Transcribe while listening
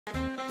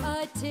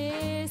A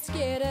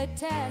tisket, a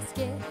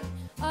tasket,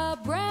 a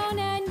brown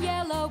and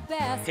yellow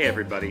basket. Hey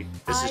everybody,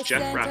 this is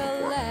Geoff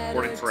Rapoport,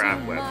 reporting for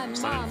AbWeb,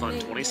 Sun and Fun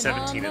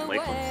 2017 in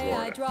Lakeland,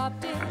 Florida.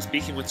 I'm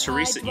speaking with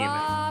Teresa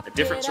Eamon, a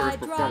different sort of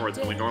performer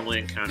than we normally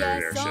encounter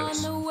at air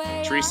shows.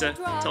 Teresa,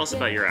 tell us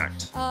about your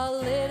act.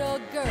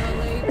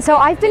 So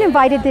I've been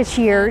invited this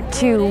year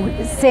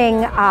to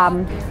sing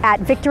at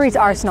Victory's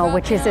Arsenal,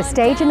 which is a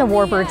stage in the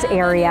Warbirds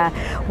area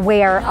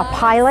where a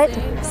pilot,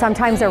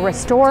 sometimes a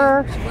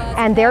restorer,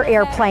 and their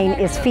airplane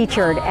is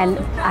featured. And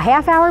a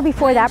half hour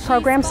before that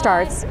program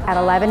starts, at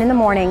 11 in the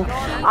morning,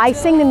 I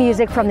sing the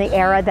music from the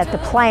era that the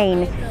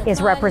plane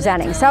is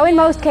representing. So in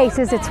most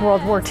cases, it's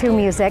World War II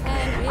music.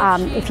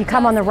 If you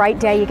come on the right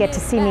day, you get to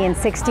see me in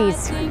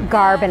 60s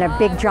garb and a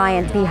big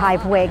giant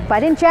beehive wig.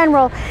 But in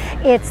general,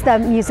 it's the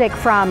music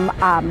from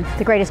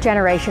The Greatest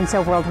Generation,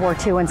 so World War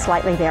II and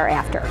slightly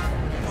thereafter.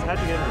 How'd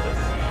you get into this?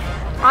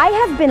 I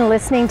have been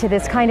listening to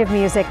this kind of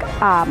music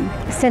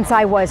since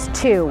I was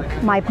 2.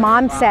 My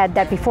mom said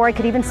that before I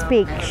could even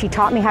speak, she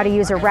taught me how to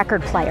use a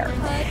record player.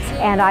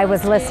 And I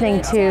was listening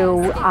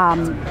to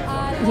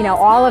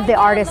all of the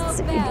artists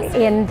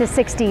in the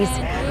 60s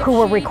who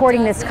were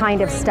recording this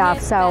kind of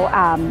stuff. So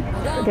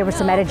there was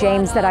some Etta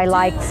James that I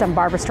liked, some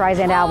Barbra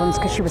Streisand albums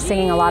because she was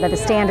singing a lot of the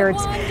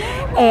standards.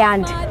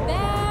 And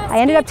I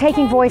ended up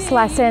taking voice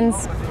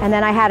lessons, and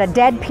then I had a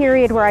dead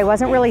period where I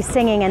wasn't really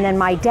singing, and then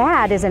my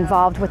dad is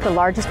involved with the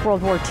largest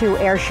World War II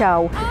air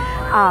show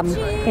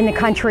in the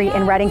country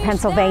in Reading,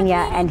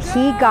 Pennsylvania, and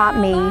he got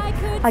me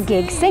a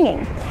gig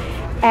singing.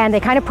 And they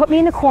kind of put me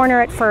in the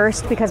corner at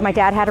first because my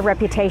dad had a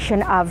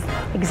reputation of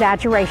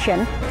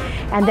exaggeration,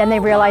 and then they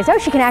realized, oh,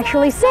 she can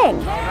actually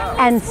sing.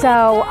 And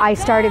so I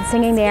started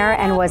singing there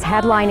and was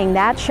headlining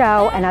that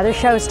show, and other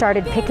shows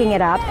started picking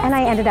it up, and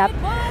I ended up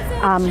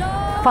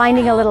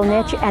finding a little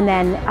niche, and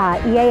then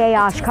EAA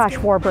Oshkosh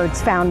Warbirds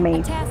found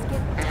me.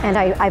 And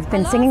I've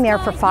been singing there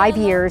for 5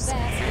 years,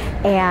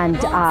 and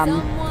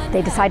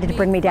they decided to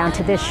bring me down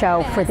to this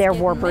show for their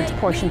Warbirds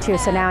portion too.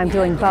 So now I'm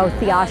doing both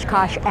the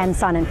Oshkosh and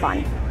Sun and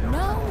Fun.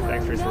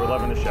 Thanks, Teresa. We're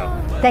loving the show.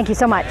 Thank you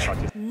so much.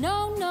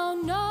 No, no,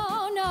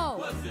 no, no.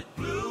 Was it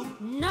blue?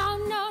 No,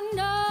 no,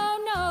 no,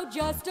 no.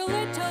 Just a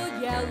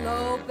little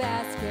yellow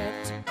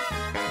basket.